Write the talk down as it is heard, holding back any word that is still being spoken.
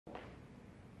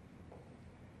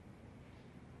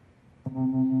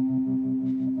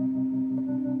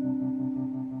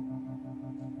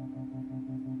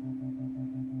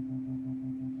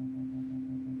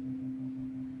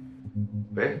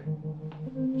喂，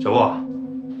小布，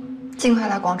尽快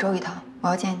来广州一趟，我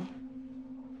要见你。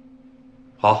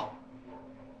好，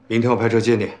明天我派车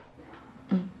接你。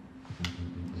嗯。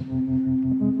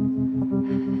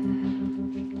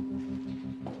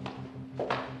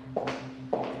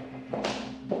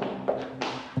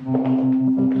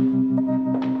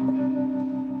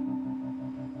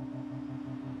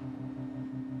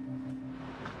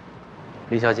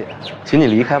李小姐，请你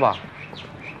离开吧。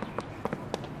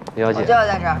李小姐，我就要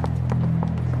在这儿。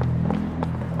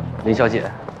林小姐，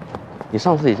你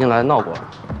上次已经来闹过了，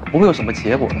不会有什么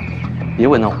结果的，别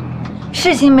为难我。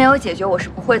事情没有解决，我是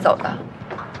不会走的。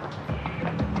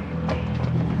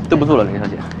对不住了，林小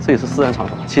姐，这里是私人场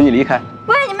所，请你离开。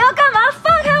喂，你们要干嘛？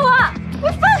放开我！你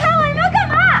放开我！你们要干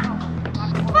嘛？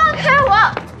放开我！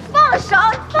放手！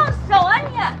放手啊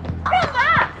你！干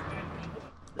嘛？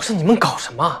不是你们搞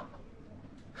什么？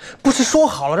不是说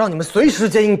好了让你们随时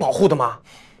接应保护的吗？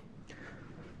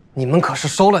你们可是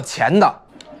收了钱的。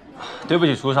对不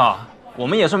起，叔少，我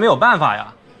们也是没有办法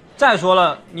呀。再说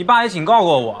了，你爸也警告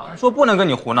过我，说不能跟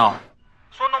你胡闹，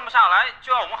说弄不下来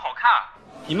就要我们好看。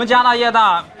你们家大业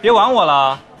大，别玩我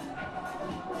了。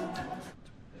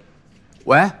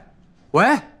喂，喂。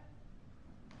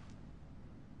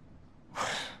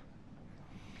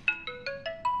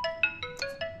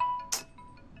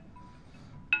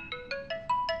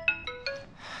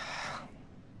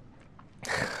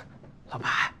老白，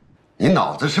你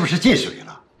脑子是不是进水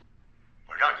了？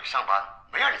我让你上班，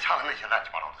没让你掺和那些乱七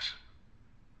八糟的事。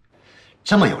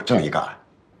这么有正义感，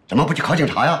怎么不去考警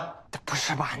察呀？不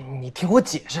是吧？你听我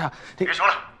解释。别说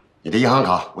了，你的银行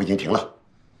卡我已经停了，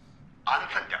安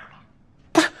分点吧。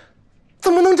不是，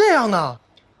怎么能这样呢？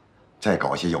再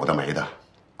搞些有的没的，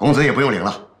工资也不用领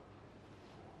了。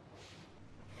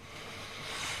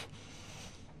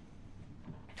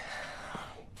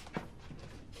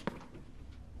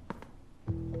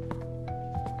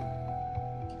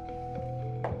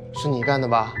是你干的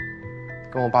吧？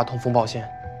跟我爸通风报信。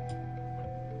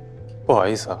不好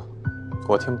意思啊，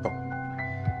我听不懂。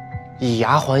以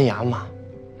牙还牙嘛，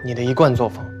你的一贯作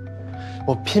风。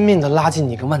我拼命的拉近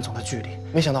你跟万总的距离，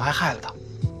没想到还害了他。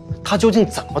他究竟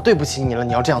怎么对不起你了？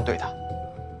你要这样对他？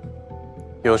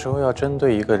有时候要针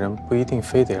对一个人，不一定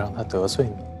非得让他得罪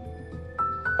你，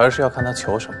而是要看他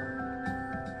求什么。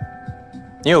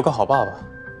你有个好爸爸，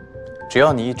只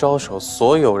要你一招手，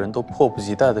所有人都迫不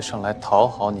及待地上来讨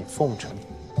好你、奉承你。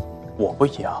我不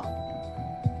一样，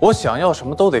我想要什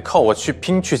么都得靠我去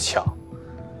拼去抢。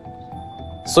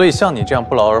所以像你这样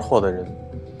不劳而获的人，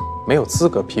没有资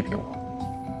格批评我，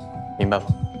明白吗？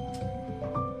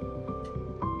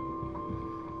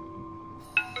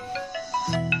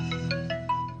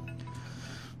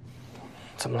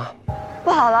怎么了？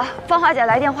不好了，芳华姐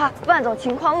来电话，万总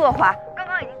情况恶化，刚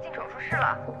刚已经进手术室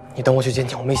了。你等我去接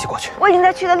你，我们一起过去。我已经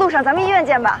在去的路上，咱们医院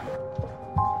见吧。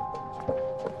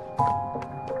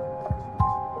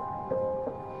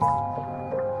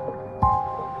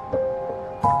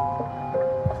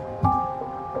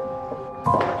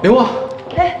刘我。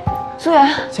哎，苏源，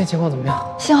现在情况怎么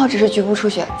样？幸好只是局部出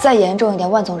血，再严重一点，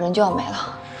万总人就要没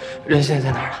了。人现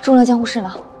在在哪儿呢？重症监护室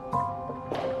呢。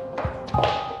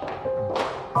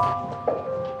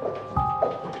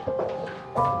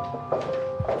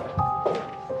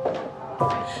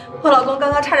我老公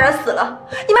刚刚差点死了，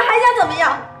你们还想怎么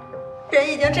样？人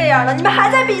已经这样了，你们还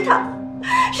在逼他，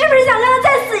是不是想让他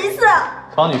再死一次？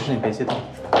方女士，你别激动。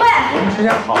喂，我们之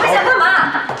间好。你们想干嘛？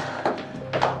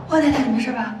王太太，你没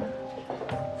事吧？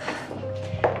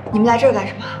你们来这儿干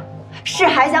什么？是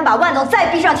还想把万总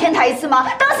再逼上天台一次吗？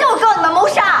当心我告你们谋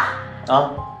杀！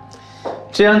啊，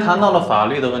既然谈到了法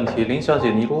律的问题，林小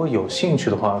姐，你如果有兴趣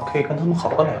的话，可以跟他们好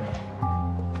好聊聊。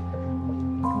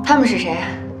他们是谁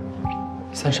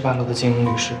？38楼的精英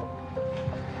律师。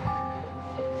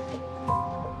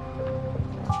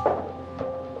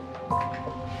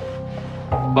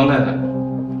方太太，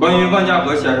关于万家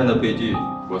和先生的悲剧，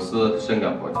我司深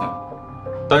感抱歉。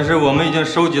但是我们已经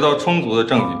收集到充足的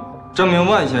证据，证明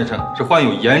万先生是患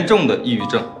有严重的抑郁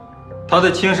症，他的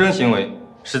轻生行为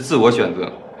是自我选择，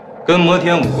跟摩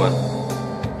天无关。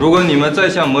如果你们再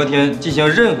向摩天进行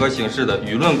任何形式的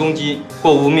舆论攻击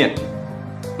或污蔑，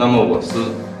那么我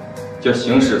司将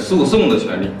行使诉讼的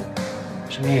权利。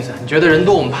什么意思？你觉得人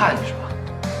多我们怕你是吧？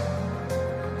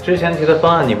之前提的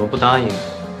方案你们不答应，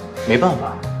没办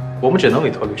法，我们只能委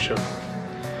托律师了。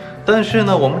但是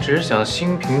呢，我们只是想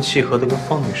心平气和地跟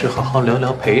方女士好好聊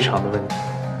聊赔偿的问题。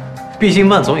毕竟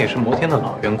万总也是摩天的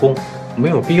老员工，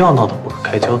没有必要闹到不可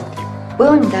开交的地步。不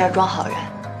用你在这装好人。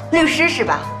律师是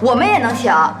吧？我们也能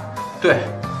请。对，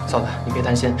嫂子，你别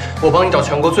担心，我帮你找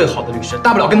全国最好的律师，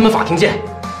大不了跟他们法庭见。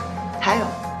还有，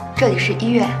这里是医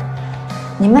院，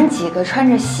你们几个穿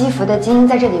着西服的精英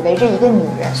在这里围着一个女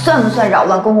人，算不算扰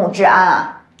乱公共治安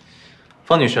啊？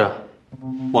方女士，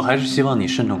我还是希望你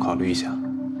慎重考虑一下。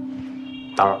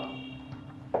打扰了，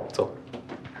走。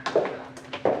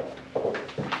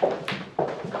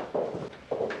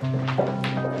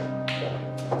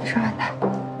上来来。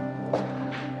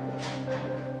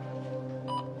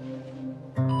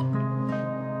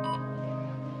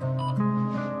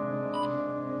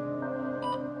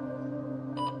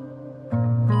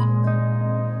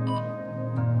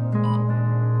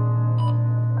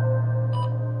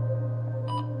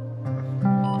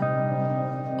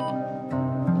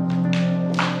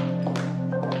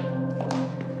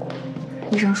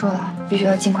医生说了，必须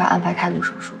要尽快安排开颅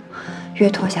手术，越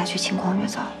拖下去情况越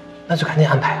糟。那就赶紧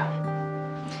安排啊！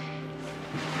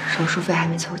手术费还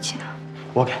没凑齐呢，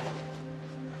我给。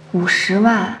50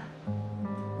万。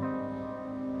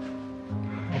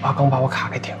我爸刚把我卡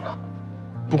给停了，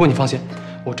不过你放心，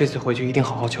我这次回去一定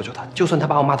好好求求他，就算他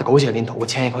把我骂得狗血淋头，我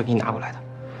钱也会给你拿过来的。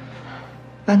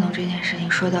万总，这件事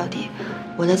情说到底，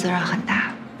我的责任很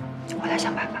大，我来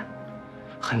想办法。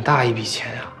很大一笔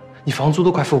钱啊！你房租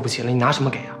都快付不起了，你拿什么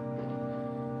给啊？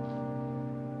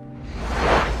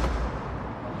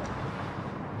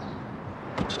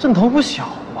这阵头不小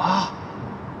啊！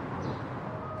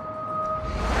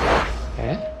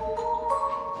哎，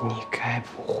你该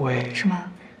不会是吗？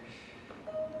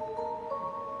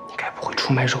你该不会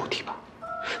出卖肉体吧？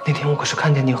那天我可是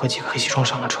看见你和几个黑西装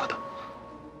上了车的。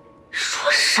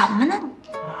说什么呢？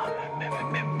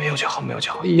没有就好，没有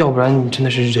就好，要不然你真的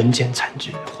是人间惨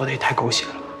剧，活得也太狗血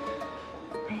了吧。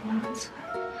没那么惨，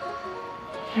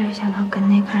没想到跟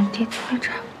那个人底子还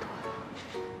差不多。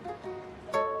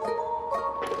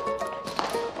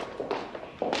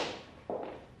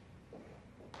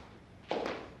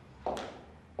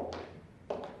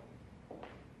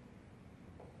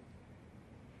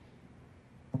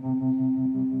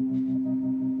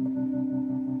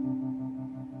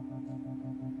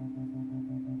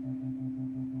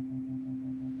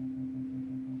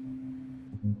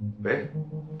喂，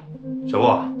小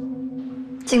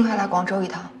布，尽快来广州一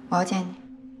趟，我要见你。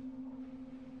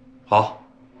好，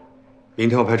明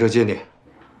天我派车接你。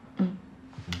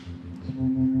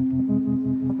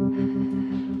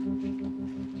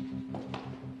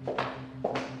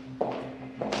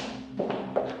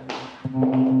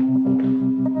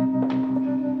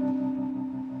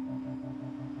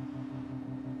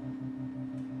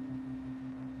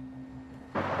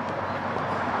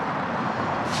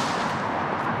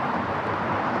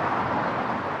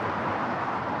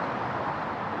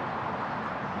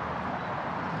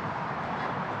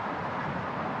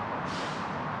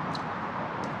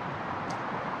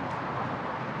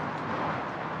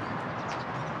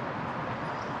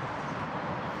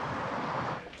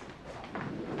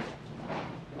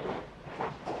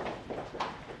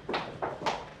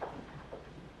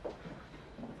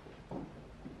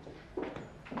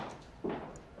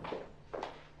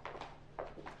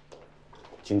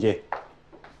请进。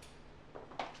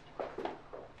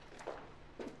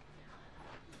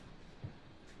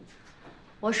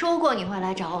我说过你会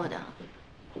来找我的。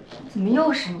怎么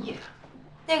又是你？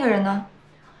那个人呢？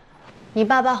你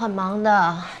爸爸很忙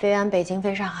的，飞完北京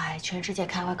飞上海，全世界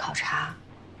开会考察，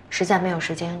实在没有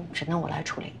时间，只能我来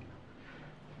处理。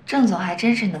郑总还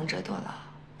真是能者多劳，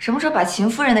什么时候把秦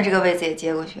夫人的这个位子也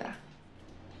接过去啊？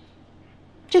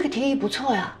这个提议不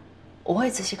错呀，我会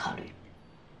仔细考虑。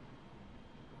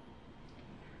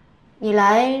你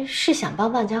来是想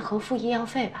帮万家和付医药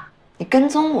费吧？你跟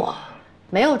踪我？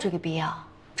没有这个必要。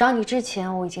找你之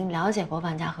前，我已经了解过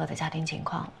万家和的家庭情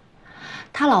况了。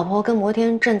他老婆跟摩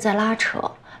天正在拉扯，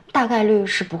大概率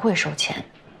是不会收钱。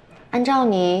按照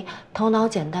你头脑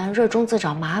简单、热衷自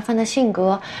找麻烦的性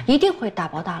格，一定会大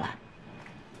包大揽，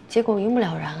结果一目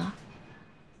了然啊。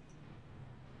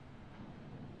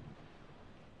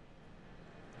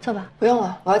走吧。不用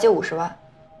了，我要借50万。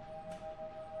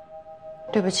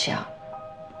对不起啊，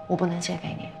我不能借给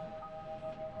你。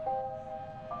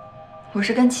我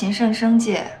是跟秦盛生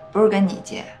借，不是跟你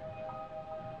借。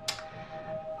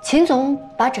秦总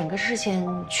把整个事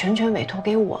情全权委托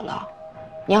给我了，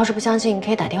你要是不相信，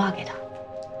可以打电话给他。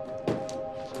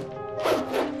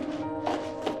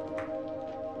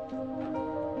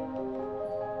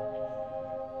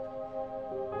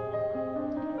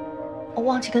我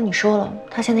忘记跟你说了，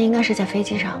他现在应该是在飞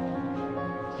机上。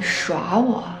你耍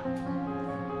我？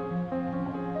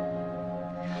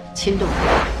秦董，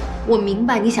我明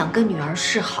白你想跟女儿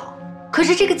示好，可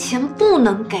是这个钱不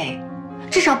能给。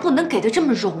至少不能给的这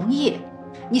么容易。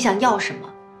你想要什么？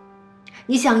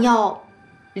你想要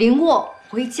林沃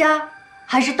回家，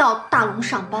还是到大龙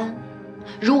上班？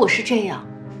如果是这样，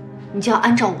你就要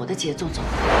按照我的节奏走。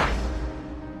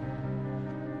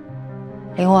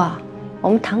林沃，我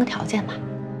们谈个条件吧。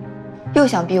又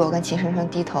想逼我跟秦生生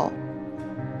低头，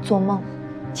做梦，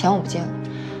钱我不借了。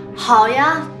好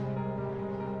呀，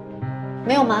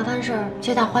没有麻烦事儿，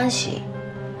皆大欢喜。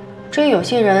至于有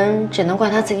些人，只能怪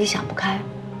他自己想不开，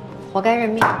活该认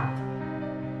命。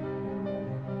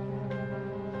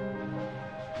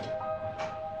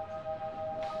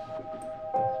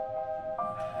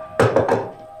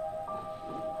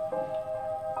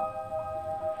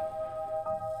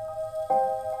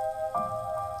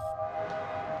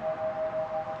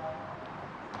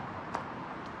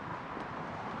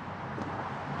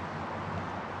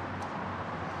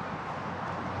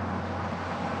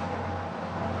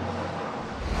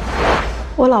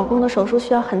我老公的手术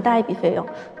需要很大一笔费用，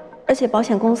而且保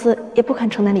险公司也不肯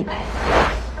承担理赔。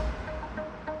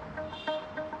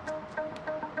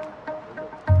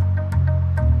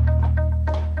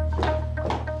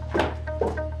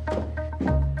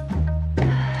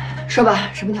说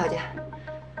吧，什么条件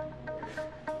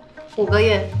5个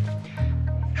月，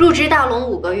入职大龙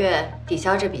5个月，抵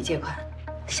消这笔借款。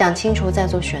想清楚再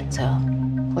做选择，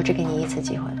我只给你一次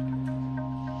机会。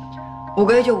？5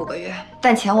个月就5个月，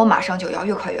但钱我马上就要，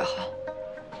越快越好。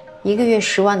1个月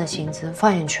10万的薪资，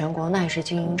放眼全国，那也是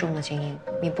精英中的精英，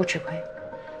你不吃亏。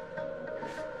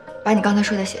把你刚才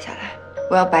说的写下来，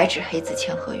我要白纸黑字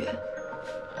签合约。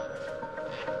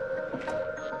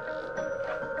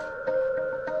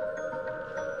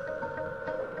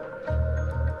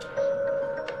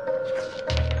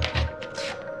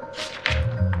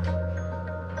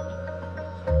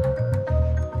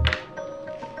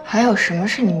还有什么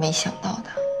是你没想到的？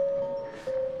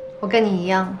我跟你一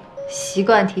样，习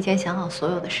惯提前想好所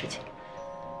有的事情。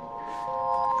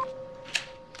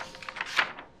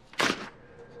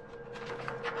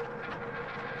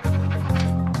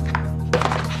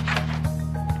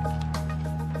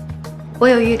我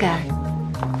有预感，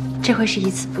这会是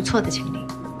一次不错的经历。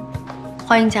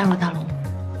欢迎加入大龙。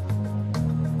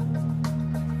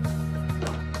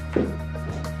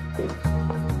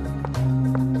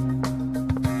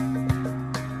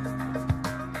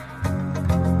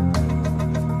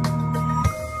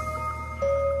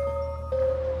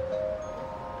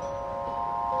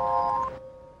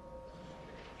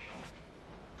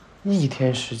1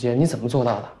天时间，你怎么做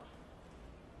到的？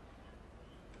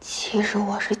其实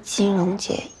我是金融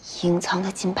界隐藏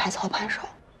的金牌操盘手。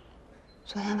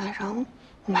昨天晚上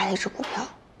我买了一只股票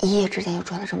，1夜之间就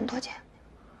赚了这么多钱。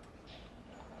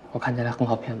我看起来很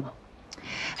好骗吗？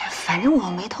哎，反正我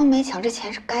没偷没抢，这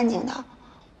钱是干净的，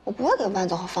我不会给万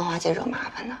总和芳华姐惹麻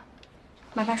烦的。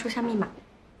麻烦说下密码。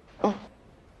嗯。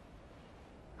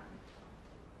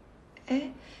哎，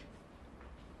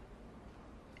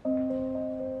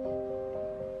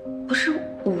不是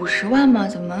50万吗？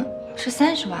怎么是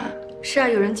30万？是啊，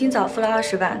有人今早付了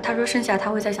20万，他说剩下他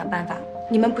会再想办法。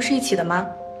你们不是一起的吗？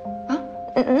啊？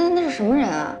那是什么人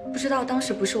啊？不知道，当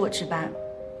时不是我值班。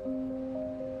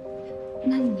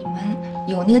那你们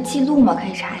有那个记录吗？可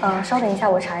以查一下。稍等一下，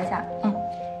我查一下。嗯。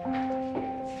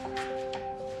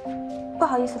不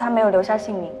好意思，他没有留下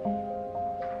姓名。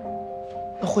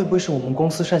那会不会是我们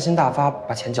公司善心大发，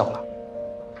把钱缴了？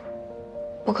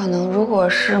不可能，如果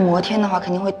是摩天的话，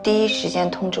肯定会第一时间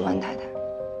通知万太太。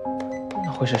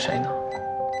那会是谁呢？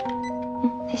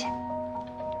谢谢。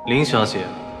林小姐，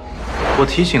我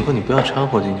提醒过你不要掺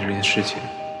和进去这件事情，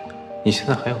你现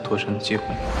在还有脱身的机会。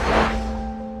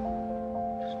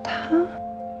他？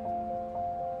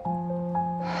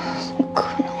怎么可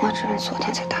能啊！这人昨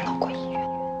天才大闹过医院。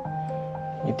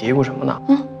你嘀咕什么呢？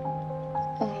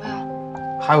我没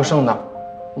有。还有剩的，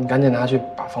你赶紧拿去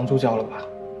把房租交了吧。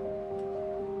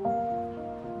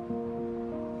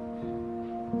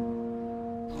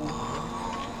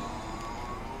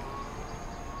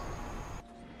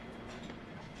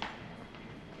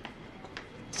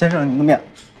先生，您的面。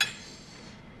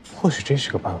或许这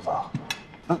是个办法。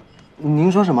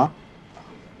您说什么？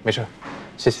没事，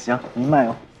谢谢。行，您慢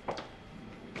哟。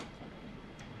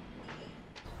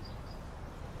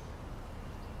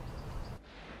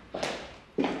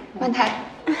万太，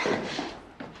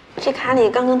这卡里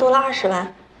刚刚多了20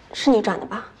万，是你转的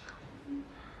吧？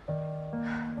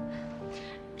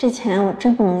这钱我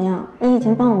真不能要，你已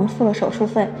经帮我们付了手术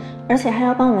费，而且还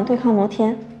要帮我们对抗摩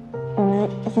天，我们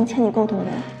已经欠你够多的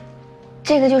了。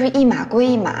这个就是一码归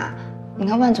一码。你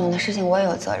看万总的事情我也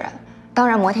有责任，当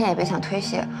然摩天也别想推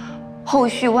卸，后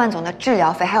续万总的治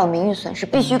疗费还有名誉损失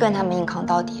必须跟他们硬扛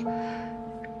到底。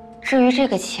至于这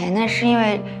个钱呢，是因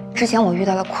为之前我遇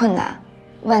到了困难，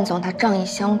万总他仗义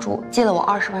相助，借了我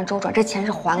20万周转，这钱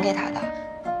是还给他的。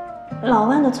老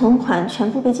万的存款全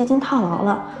部被基金套牢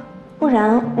了，不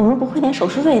然我们不会连手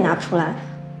术费也拿不出来。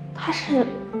他是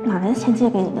哪来的钱借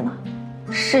给你的呢？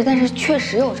是，但是确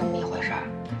实有这么一回事儿，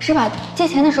是吧？借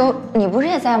钱的时候你不是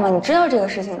也在吗？你知道这个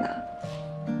事情的。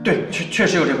对，确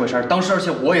实有这回事儿。当时而且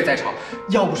我也在场，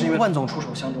要不是因为万总出手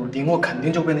相助，林沃肯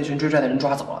定就被那群追债的人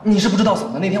抓走了。你是不知道嫂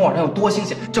子那天晚上有多惊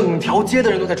险，整条街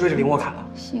的人都在追着林沃砍呢。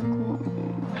西宫，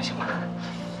行吧。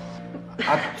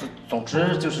啊，总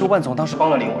之就是万总当时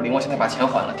帮了林沃，林沃现在把钱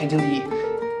还了，天经地义。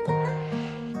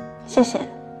谢谢，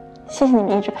谢谢你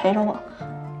们一直陪着我，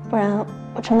不然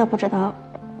我真的不知道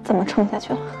怎么撑下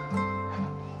去了。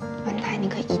万泰，你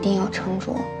可一定要撑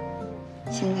住，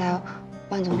现在。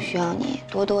万总需要你，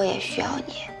多多也需要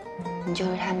你，你就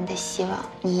是他们的希望，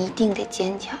你一定得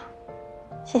坚强。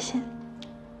谢谢，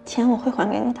钱我会还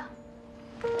给你的。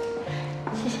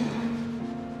谢谢你。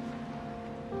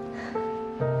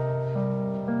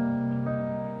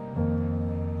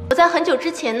我在很久之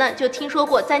前呢，就听说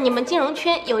过，在你们金融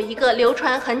圈有一个流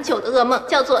传很久的噩梦，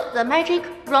叫做 The Magic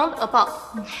Roundabout。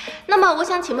那么，我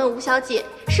想请问吴小姐，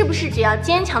是不是只要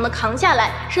坚强的扛下来，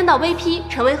升到 VP，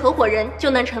 成为合伙人，就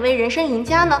能成为人生赢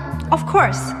家呢 ？Of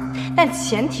course， 但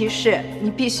前提是你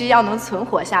必须要能存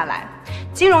活下来。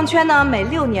金融圈呢，每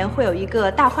6年会有一个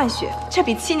大换血，这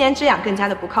比7年之痒更加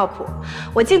的不靠谱。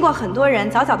我见过很多人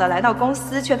早早的来到公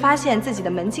司，却发现自己的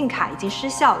门禁卡已经失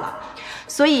效了。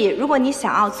所以，如果你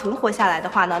想要存活下来的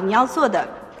话呢，你要做的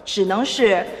只能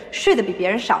是睡得比别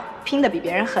人少，拼得比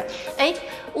别人狠。哎，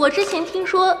我之前听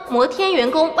说摩天员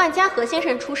工万家和先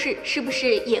生出事，是不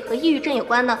是也和抑郁症有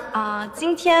关呢？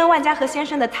今天万家和先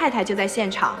生的太太就在现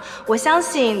场，我相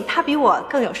信她比我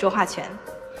更有说话权。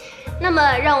那么，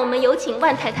让我们有请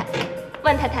万太太。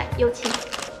万太太，有请。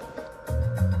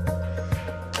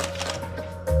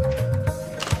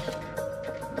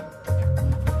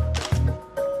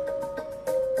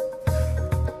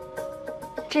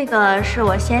这个是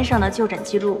我先生的就诊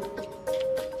记录，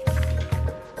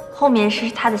后面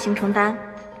是他的行程单。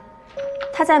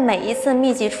他在每一次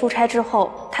密集出差之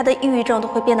后，他的抑郁症都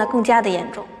会变得更加的严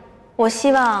重。我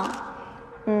希望，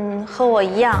和我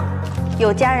一样，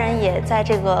有家人也在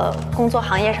这个工作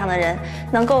行业上的人，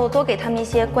能够多给他们一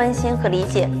些关心和理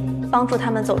解，帮助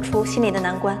他们走出心里的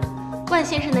难关。万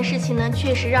先生的事情呢，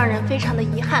确实让人非常的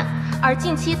遗憾。而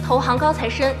近期投行高材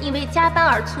生因为加班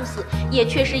而猝死，也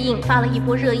确实引发了一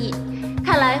波热议。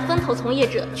看来风投从业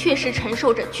者确实承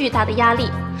受着巨大的压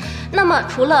力。那么，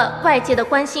除了外界的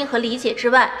关心和理解之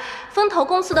外，风投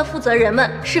公司的负责人们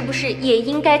是不是也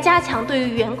应该加强对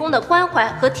于员工的关怀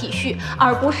和体恤，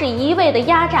而不是一味的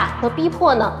压榨和逼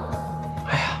迫呢？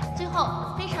哎呀，最后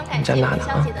非常感谢吴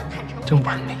小姐的坦诚真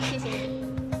完美，谢谢你。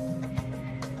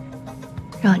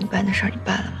让你办的事儿你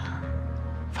办了吗？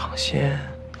放心，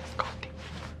搞定。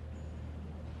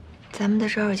咱们的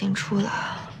招已经出了，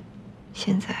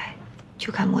现在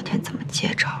就看摩天怎么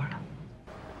接招了。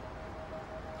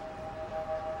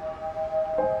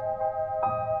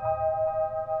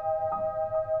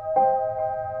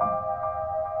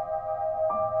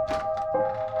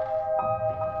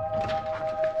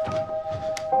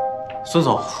孙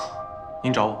总，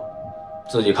您找我？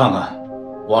自己看看，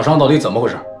网上到底怎么回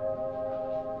事？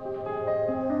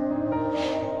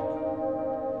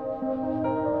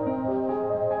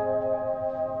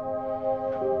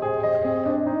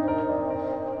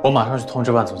我马上去通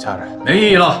知万总家人。没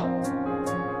意义了。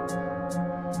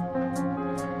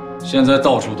现在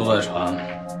到处都在传，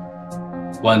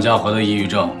万家和的抑郁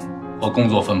症和工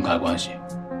作分不开关系。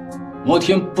摩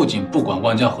天不仅不管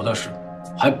万家和的事，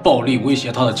还暴力威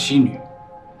胁他的妻女。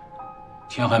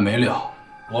天还没亮，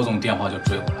罗总电话就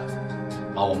追过来，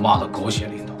把我骂得狗血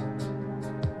淋头。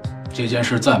这件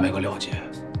事再没个了结，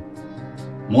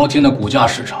摩天的股价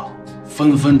市场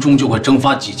分分钟就会蒸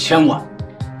发几千万。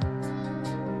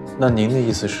那您的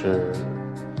意思是？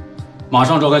马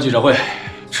上召开记者会，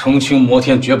澄清摩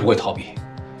天绝不会逃避。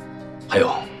还有，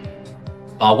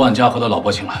把万家和的老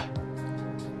婆请来。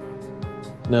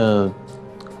那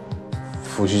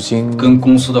抚恤金跟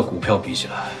公司的股票比起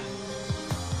来，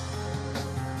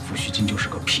抚恤金就是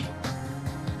个屁。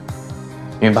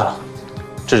明白了，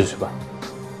这就去办。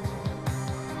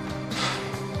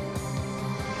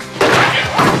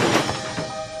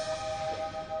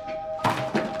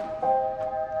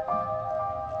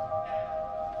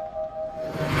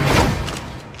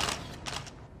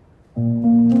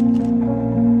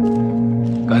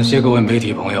感谢各位媒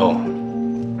体朋友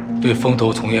对风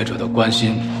投从业者的关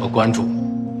心和关注。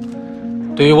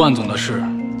对于万总的事，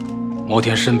摩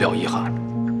天深表遗憾。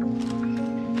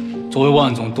作为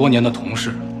万总多年的同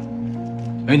事，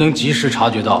没能及时察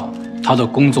觉到他的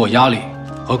工作压力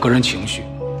和个人情绪，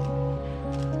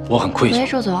我很愧疚。喂，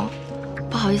周总，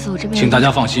不好意思，我这边请大家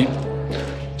放心，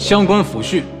相关抚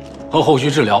恤和后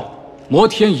续治疗，摩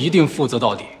天一定负责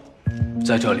到底。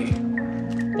在这里，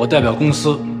我代表公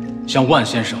司向万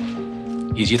先生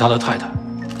以及他的太太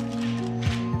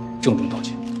郑重道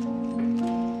歉。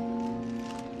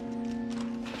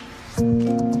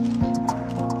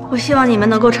我希望你们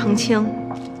能够澄清，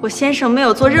我先生没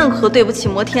有做任何对不起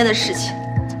摩天的事情。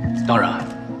当然，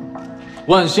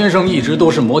万先生一直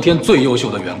都是摩天最优秀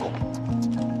的员工，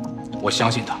我相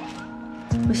信他。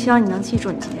我希望你能记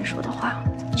住你今天说的话。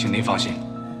请您放心。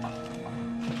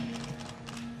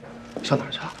上哪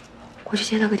儿去了？我去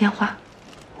接了个电话。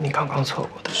你刚刚错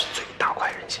过的是最大快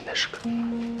人心的时刻。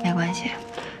没关系，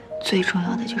最重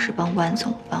要的就是帮万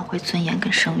总挽回尊严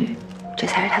跟声誉，这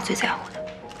才是他最在乎的。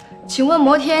请问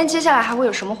摩天接下来还会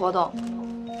有什么活动？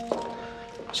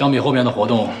相比后面的活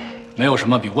动，没有什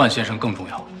么比万先生更重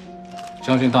要。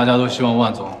相信大家都希望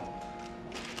万总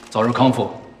早日康复，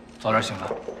早点醒来。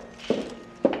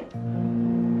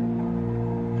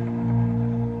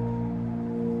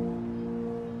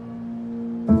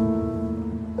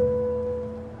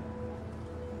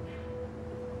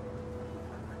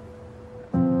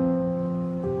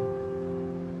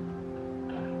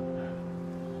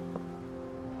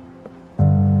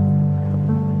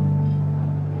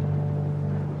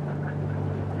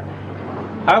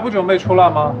还不准备出来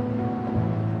吗？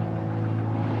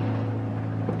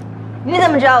你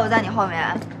怎么知道我在你后面？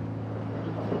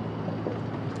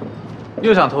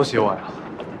又想偷袭我呀？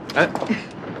哎，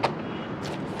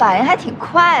反应还挺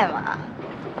快嘛。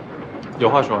有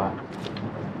话说啊。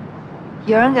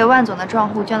有人给万总的账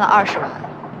户捐了20万，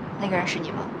那个人是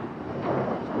你吗？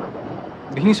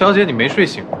林小姐，你没睡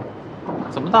醒吗？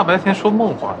怎么大白天说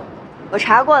梦话呢？我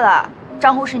查过了，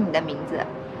账户是你的名字。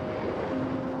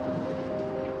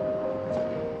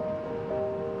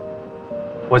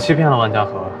我欺骗了万家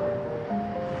和，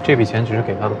这笔钱只是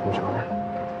给他的补偿。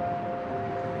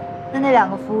那2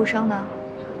个服务生呢？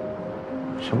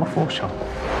什么服务生？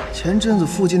前阵子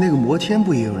附近那个摩天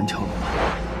不也有人敲门吗？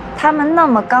他们那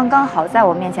么刚刚好在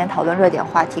我面前讨论热点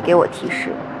话题，给我提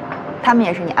示，他们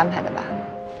也是你安排的吧？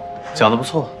讲得不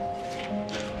错，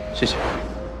谢谢。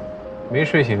没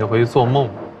睡醒就回去做梦。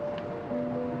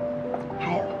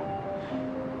还有，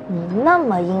你那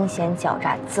么阴险狡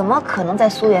诈，怎么可能在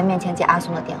苏媛面前接阿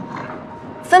松的电话？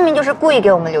分明就是故意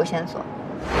给我们留线索。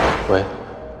喂，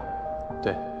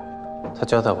对，他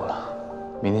交代我了，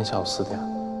明天下午4点，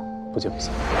不见不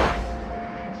散。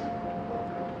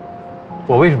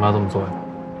我为什么要这么做呀？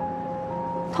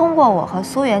通过我和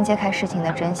苏媛揭开事情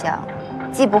的真相，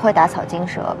既不会打草惊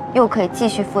蛇，又可以继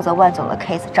续负责万总的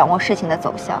case， 掌握事情的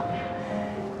走向。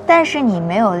但是你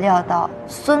没有料到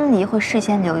孙离会事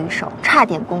先留一手，差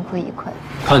点功亏一篑。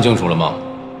看清楚了吗？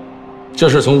这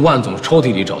是从万总抽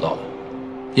屉里找到的，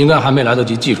应该还没来得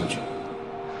及寄出去。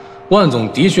万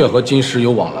总的确和金石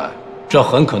有往来，这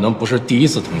很可能不是第一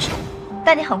次通信。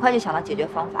但你很快就想到解决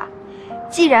方法。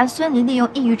既然孙离利用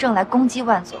抑郁症来攻击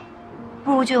万总，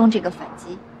不如就用这个反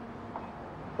击。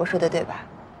我说的对吧？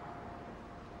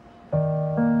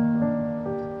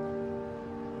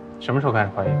什么时候开始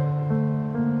怀疑？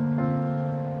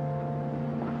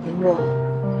林若，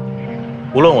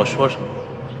无论我说什么，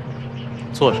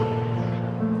做什么，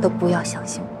都不要相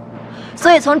信我。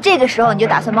所以从这个时候你就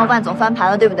打算帮万总翻盘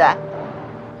了，对不对？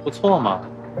不错嘛，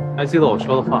还记得我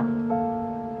说的话。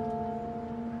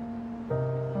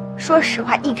说实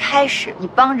话，一开始你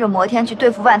帮着摩天去对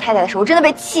付万太太的时候，我真的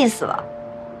被气死了。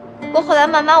不过后来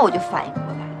慢慢我就反应过来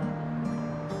了。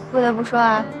不得不说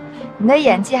啊，你的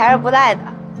演技还是不赖的。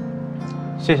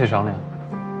谢谢赏脸。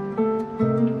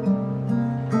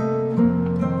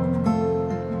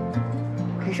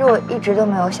可是我一直都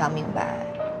没有想明白，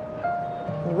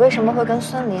你为什么会跟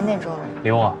孙离那种……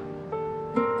林啊，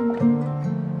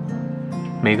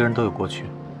每个人都有过去，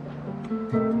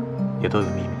也都有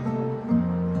秘密。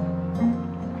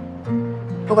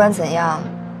不管怎样，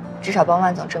至少帮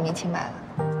万总证明清白了。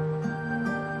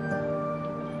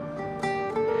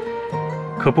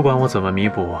可不管我怎么弥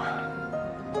补，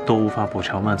都无法补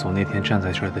偿万总那天站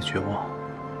在这儿的绝望。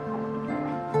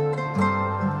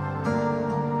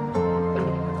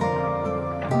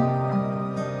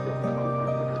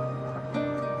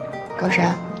高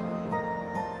山，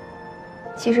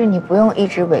其实你不用一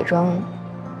直伪装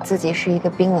自己是一个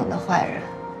冰冷的坏人。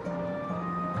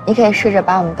你可以试着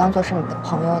把我们当作是你的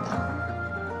朋友的。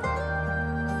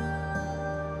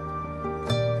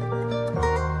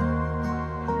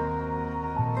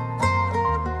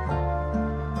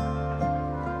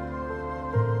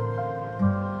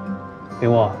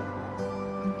林沃，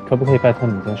可不可以拜托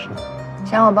你一件事？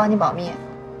想让我帮你保密。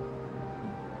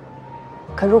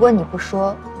可如果你不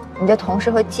说，你的同事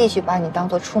会继续把你当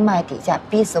做出卖底价、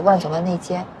逼死万总的内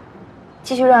奸，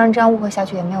继续让人这样误会下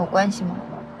去也没有关系吗？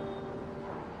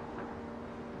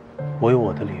我有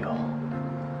我的理由。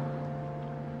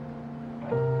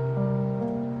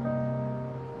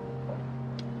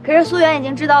可是苏源已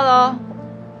经知道了哦。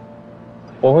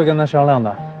我会跟他商量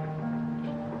的。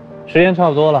时间差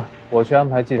不多了，我去安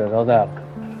排记者招待了。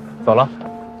走了。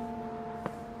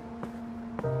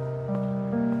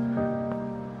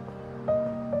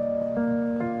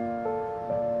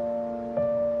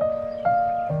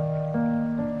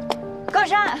高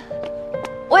山，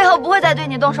我以后不会再对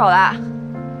你动手了。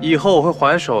以后我会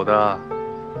还手的。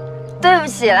对不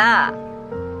起啦。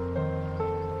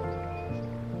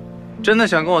真的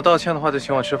想跟我道歉的话，就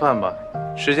请我吃饭吧，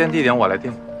时间地点我来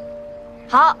定。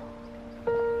好。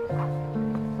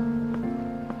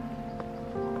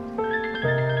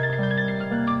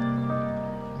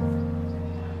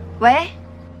喂。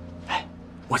哎，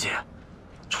我姐，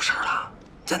出事了，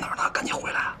在哪儿呢？赶紧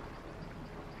回来啊！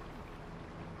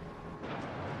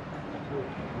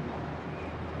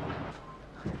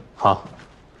好，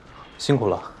辛苦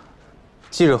了。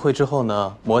记者会之后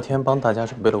呢，摩天帮大家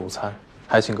准备了午餐，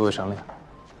还请各位赏脸。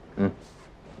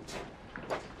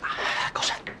高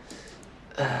山，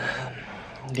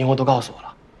灵活都告诉我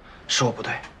了，是我不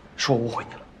对，是我误会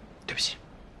你了，对不起。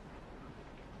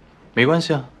没关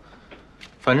系啊，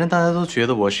反正大家都觉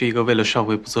得我是一个为了上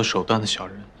位不择手段的小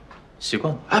人，习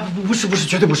惯了。哎，不是，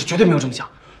绝对不是，绝对没有这么想。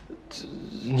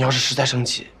你要是实在生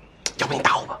气，要不你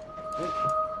打我吧。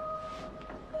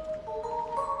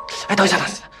哎，等一下，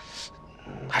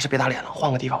还是别打脸了，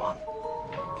换个地方吧，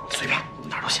随便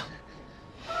哪儿都行。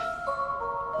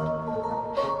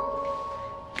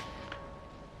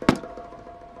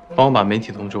帮我把媒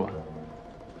体通知完。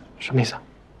什么意思啊？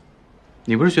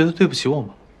你不是觉得对不起我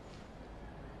吗？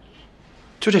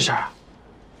就这事儿啊？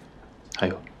还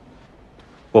有，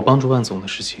我帮助万总的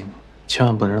事情，千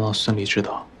万不能让孙俪知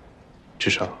道，至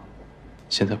少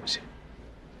现在不行。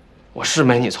我是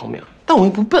没你聪明，但我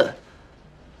又不笨。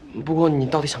不过你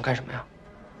到底想干什么呀？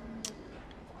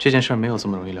这件事没有这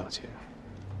么容易了结，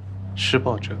施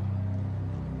暴者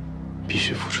必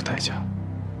须付出代价。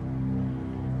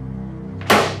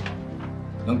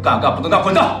能干干，不能干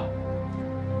滚蛋！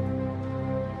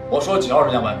我说几号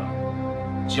是家买的？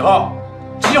几号？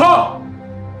几号？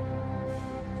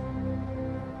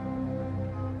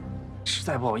实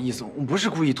在不好意思，我们不是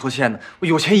故意拖欠的，我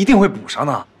有钱一定会补上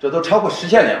的。这都超过时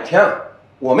限2天了，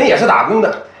我们也是打工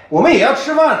的，我们也要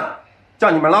吃饭的。叫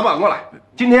你们老板过来，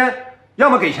今天要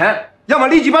么给钱，要么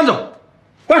立即搬走。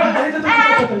对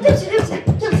不起，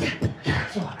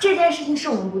这件事情是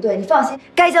我们不对，你放心，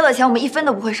该交的钱我们1分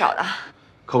都不会少的。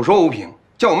口说无凭，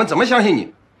叫我们怎么相信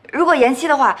你？如果延期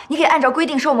的话，你可以按照规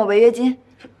定收我们违约金。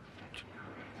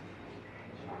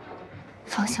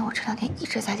放心，我这2天一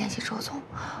直在联系周总，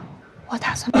我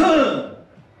打算。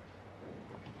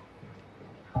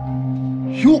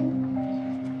哟，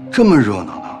这么热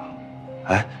闹呢？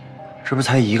哎，这不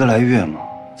才1个来月吗？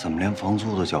怎么连房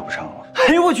租都交不上了？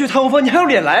哎呦我去，唐无风，你还有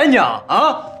脸来呀你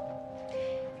啊！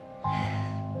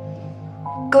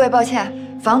各位抱歉，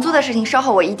房租的事情稍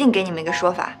后我一定给你们一个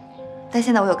说法，但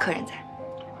现在我有客人在。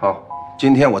好，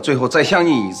今天我最后再相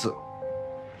信一次。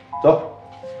走。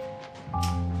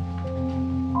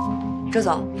周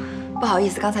总，不好意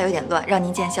思，刚才有点乱，让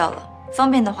您见笑了。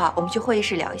方便的话，我们去会议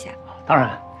室聊一下。当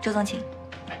然。周总，请。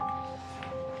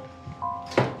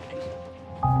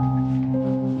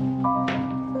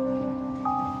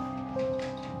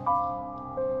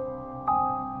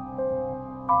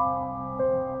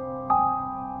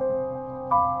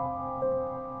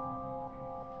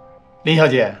林小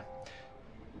姐，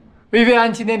薇薇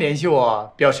安今天联系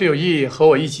我，表示有意和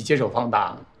我一起接手方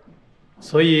达，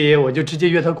所以我就直接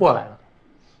约她过来了。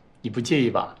你不介意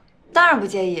吧？当然不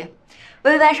介意。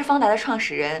薇薇安是方达的创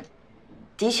始人，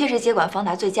的确是接管方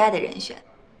达最佳的人选。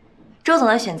周总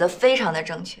的选择非常的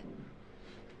正确。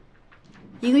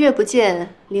1个月不见，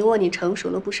林沃你成熟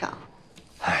了不少。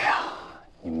哎呀，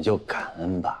你们就感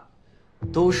恩吧，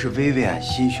都是薇薇安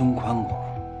心胸宽广。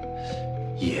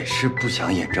也是不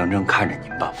想眼睁睁看着你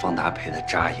们把方达赔得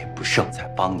渣也不剩才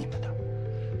帮你们的。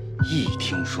一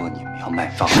听说你们要卖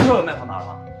方达，要卖方达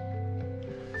了，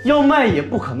要卖也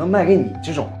不可能卖给你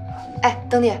这种。哎，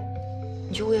邓丽，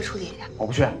你去物业处理一下。我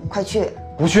不去。快去。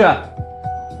不去，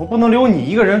我不能留你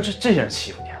一个人这些人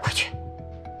欺负你。快去。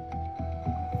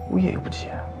物业又不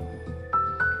接，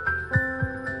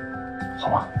好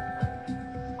吗？